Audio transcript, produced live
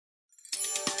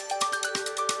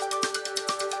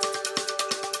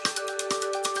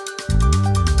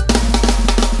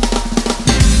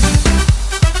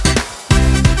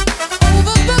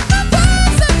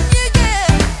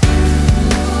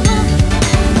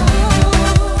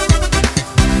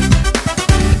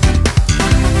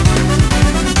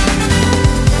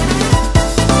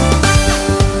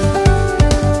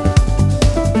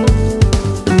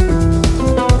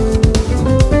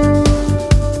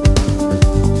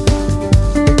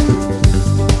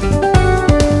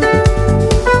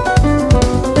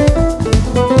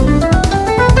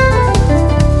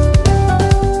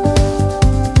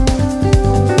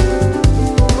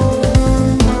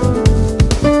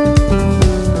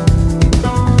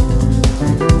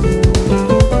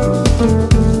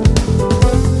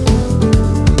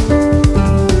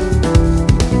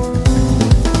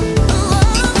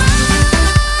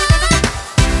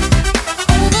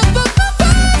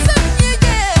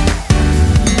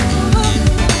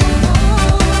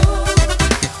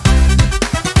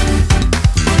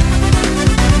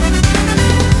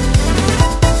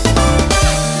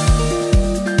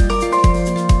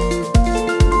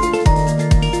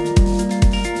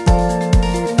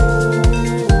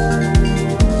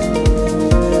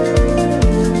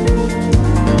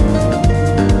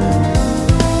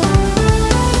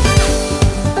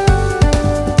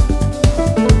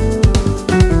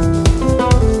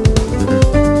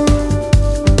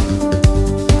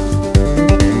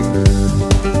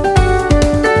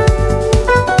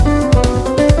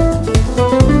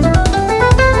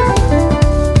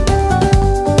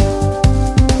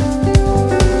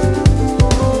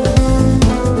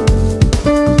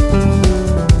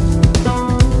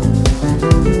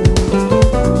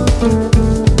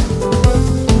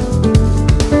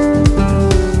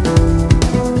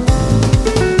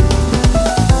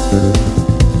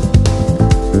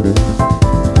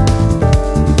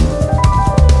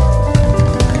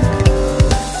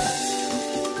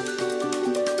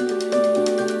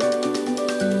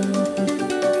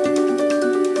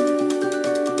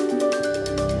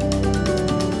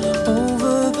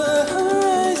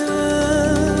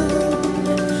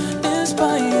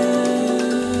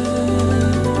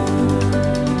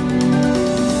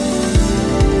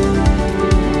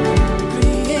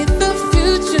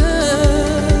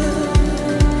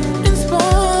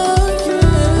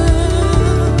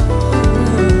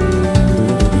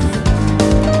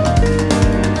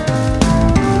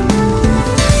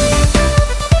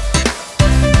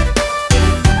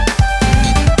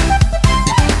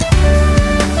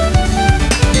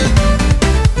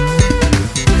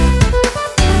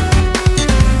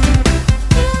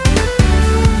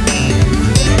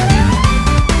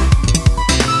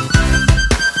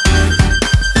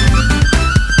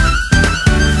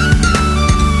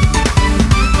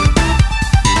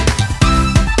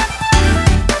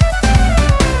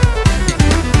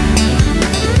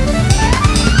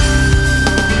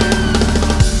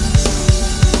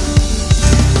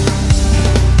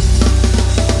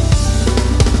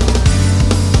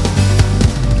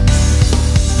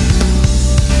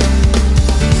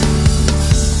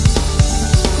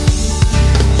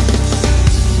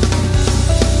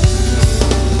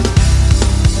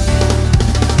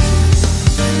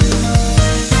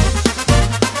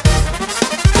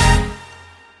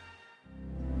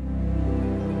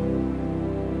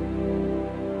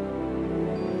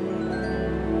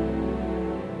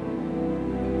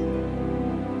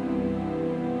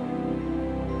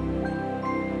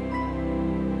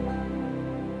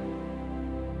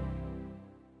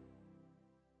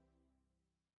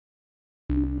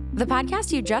The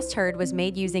podcast you just heard was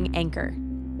made using Anchor.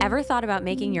 Ever thought about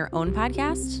making your own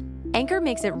podcast? Anchor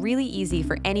makes it really easy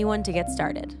for anyone to get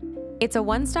started. It's a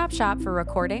one-stop shop for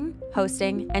recording,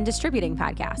 hosting, and distributing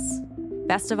podcasts.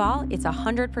 Best of all, it's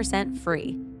 100%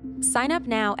 free. Sign up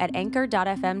now at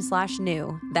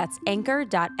anchor.fm/new. That's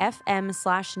anchor.fm/new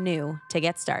to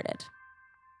get started.